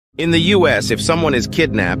In the US, if someone is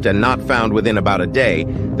kidnapped and not found within about a day,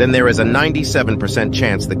 then there is a 97%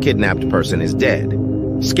 chance the kidnapped person is dead.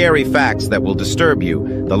 Scary facts that will disturb you.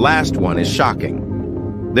 The last one is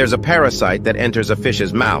shocking. There's a parasite that enters a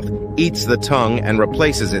fish's mouth, eats the tongue, and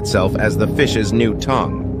replaces itself as the fish's new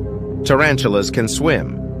tongue. Tarantulas can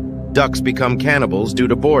swim. Ducks become cannibals due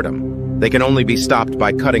to boredom. They can only be stopped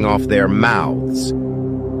by cutting off their mouths.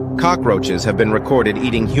 Cockroaches have been recorded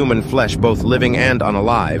eating human flesh, both living and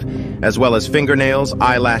unalive, as well as fingernails,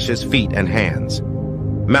 eyelashes, feet, and hands.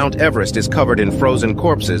 Mount Everest is covered in frozen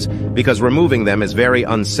corpses because removing them is very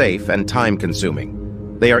unsafe and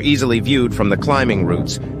time-consuming. They are easily viewed from the climbing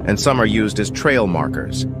routes, and some are used as trail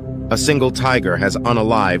markers. A single tiger has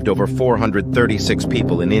unalived over 436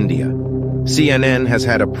 people in India. CNN has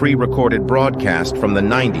had a pre-recorded broadcast from the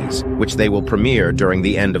 90s, which they will premiere during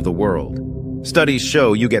the end of the world. Studies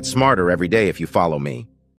show you get smarter every day if you follow me.